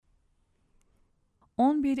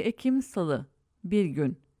11 Ekim Salı, bir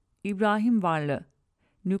gün. İbrahim Varlı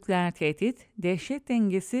Nükleer tehdit, dehşet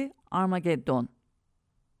dengesi, armageddon.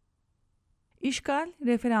 İşgal,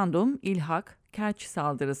 referandum, ilhak, Kerç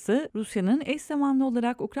saldırısı, Rusya'nın eş zamanlı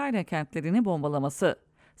olarak Ukrayna kentlerini bombalaması.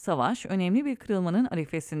 Savaş önemli bir kırılmanın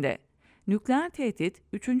arifesinde. Nükleer tehdit,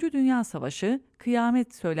 3. Dünya Savaşı,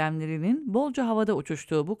 kıyamet söylemlerinin bolca havada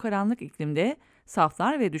uçuştuğu bu karanlık iklimde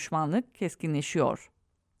saflar ve düşmanlık keskinleşiyor.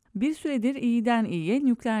 Bir süredir iyiden iyiye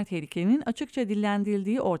nükleer tehlikenin açıkça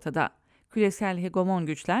dillendirildiği ortada. Küresel hegemon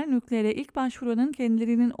güçler nükleere ilk başvuranın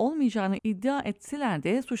kendilerinin olmayacağını iddia etseler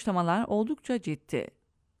de suçlamalar oldukça ciddi.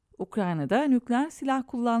 Ukrayna'da nükleer silah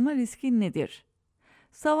kullanma riski nedir?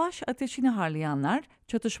 Savaş ateşini harlayanlar,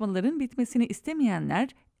 çatışmaların bitmesini istemeyenler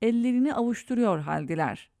ellerini avuşturuyor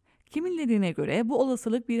haldeler. Kimilerine göre bu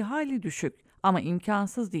olasılık bir hayli düşük ama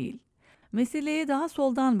imkansız değil. Meseleye daha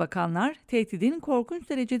soldan bakanlar tehdidin korkunç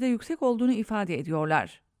derecede yüksek olduğunu ifade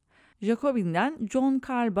ediyorlar. Jacobin'den John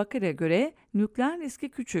Carl Baker'e göre nükleer riski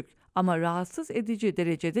küçük ama rahatsız edici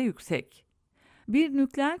derecede yüksek. Bir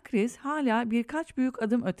nükleer kriz hala birkaç büyük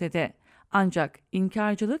adım ötede. Ancak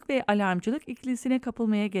inkarcılık ve alarmcılık ikilisine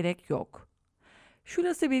kapılmaya gerek yok.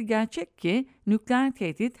 Şurası bir gerçek ki nükleer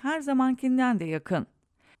tehdit her zamankinden de yakın.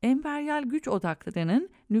 Emperyal güç odaklarının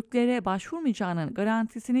nükleere başvurmayacağının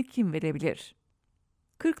garantisini kim verebilir?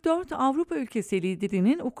 44 Avrupa ülkesi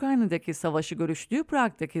liderinin Ukrayna'daki savaşı görüştüğü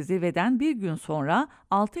Prag'daki zirveden bir gün sonra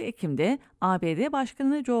 6 Ekim'de ABD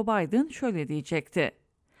Başkanı Joe Biden şöyle diyecekti.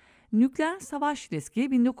 Nükleer savaş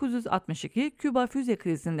riski 1962 Küba füze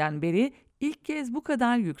krizinden beri ilk kez bu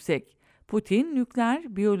kadar yüksek. Putin,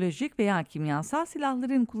 nükleer, biyolojik veya kimyasal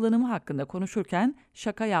silahların kullanımı hakkında konuşurken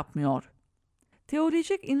şaka yapmıyor.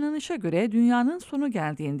 Teolojik inanışa göre dünyanın sonu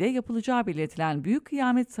geldiğinde yapılacağı belirtilen Büyük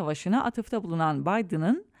Kıyamet Savaşı'na atıfta bulunan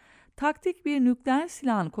Biden'ın, taktik bir nükleer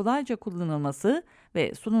silahın kolayca kullanılması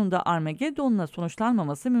ve sonunda Armageddon'la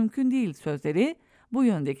sonuçlanmaması mümkün değil sözleri, bu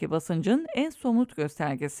yöndeki basıncın en somut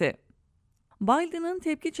göstergesi. Biden'ın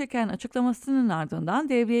tepki çeken açıklamasının ardından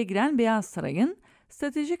devreye giren Beyaz Saray'ın,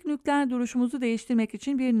 stratejik nükleer duruşumuzu değiştirmek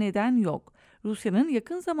için bir neden yok. Rusya'nın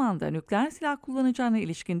yakın zamanda nükleer silah kullanacağına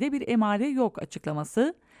ilişkinde bir emare yok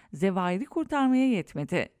açıklaması, Zevair'i kurtarmaya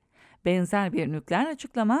yetmedi. Benzer bir nükleer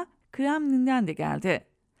açıklama Kremlin'den de geldi.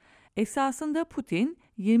 Esasında Putin,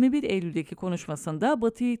 21 Eylül'deki konuşmasında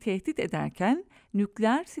Batı'yı tehdit ederken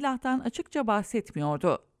nükleer silahtan açıkça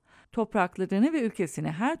bahsetmiyordu. Topraklarını ve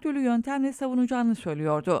ülkesini her türlü yöntemle savunacağını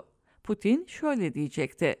söylüyordu. Putin şöyle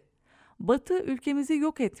diyecekti. Batı ülkemizi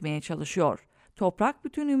yok etmeye çalışıyor. Toprak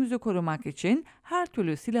bütünlüğümüzü korumak için her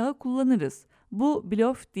türlü silahı kullanırız. Bu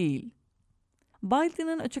blöf değil.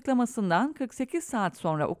 Biden'ın açıklamasından 48 saat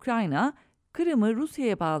sonra Ukrayna, Kırım'ı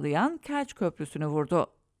Rusya'ya bağlayan Kerç Köprüsü'nü vurdu.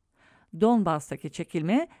 Donbas'taki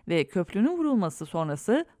çekilme ve köprünün vurulması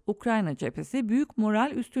sonrası Ukrayna cephesi büyük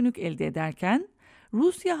moral üstünlük elde ederken,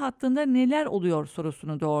 Rusya hattında neler oluyor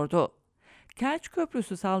sorusunu doğurdu. Kerç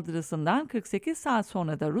Köprüsü saldırısından 48 saat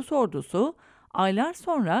sonra da Rus ordusu, aylar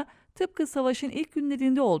sonra tıpkı savaşın ilk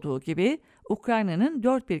günlerinde olduğu gibi Ukrayna'nın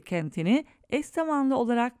dört bir kentini eş zamanlı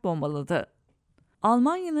olarak bombaladı.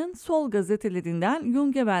 Almanya'nın sol gazetelerinden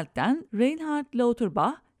Junge Welt'ten Reinhard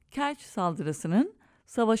Lauterbach, Kerç saldırısının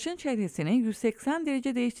savaşın çehresini 180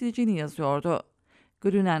 derece değiştireceğini yazıyordu.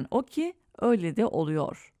 Görünen o ki öyle de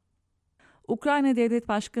oluyor. Ukrayna Devlet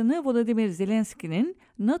Başkanı Volodymyr Zelenski'nin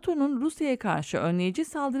NATO'nun Rusya'ya karşı önleyici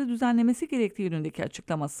saldırı düzenlemesi gerektiği yönündeki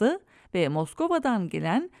açıklaması ve Moskova'dan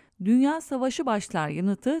gelen "Dünya Savaşı başlar"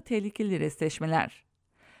 yanıtı tehlikeli restleşmeler.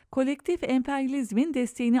 Kolektif emperyalizmin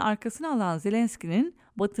desteğini arkasına alan Zelenski'nin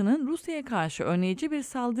Batı'nın Rusya'ya karşı önleyici bir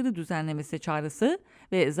saldırı düzenlemesi çağrısı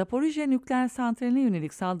ve Zaporijye nükleer santraline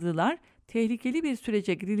yönelik saldırılar tehlikeli bir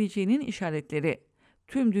sürece girileceğinin işaretleri.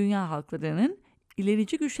 Tüm dünya halklarının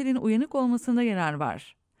ilerici güçlerin uyanık olmasında yarar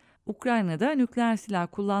var. Ukrayna'da nükleer silah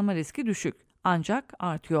kullanma riski düşük ancak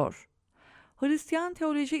artıyor. Hristiyan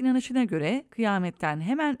teoloji inanışına göre kıyametten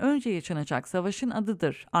hemen önce yaşanacak savaşın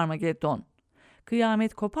adıdır Armageddon.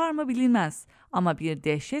 Kıyamet kopar mı bilinmez ama bir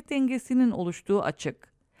dehşet dengesinin oluştuğu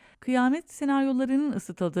açık. Kıyamet senaryolarının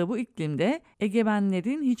ısıtıldığı bu iklimde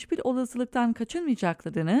egemenlerin hiçbir olasılıktan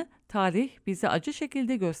kaçınmayacaklarını tarih bize acı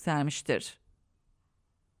şekilde göstermiştir.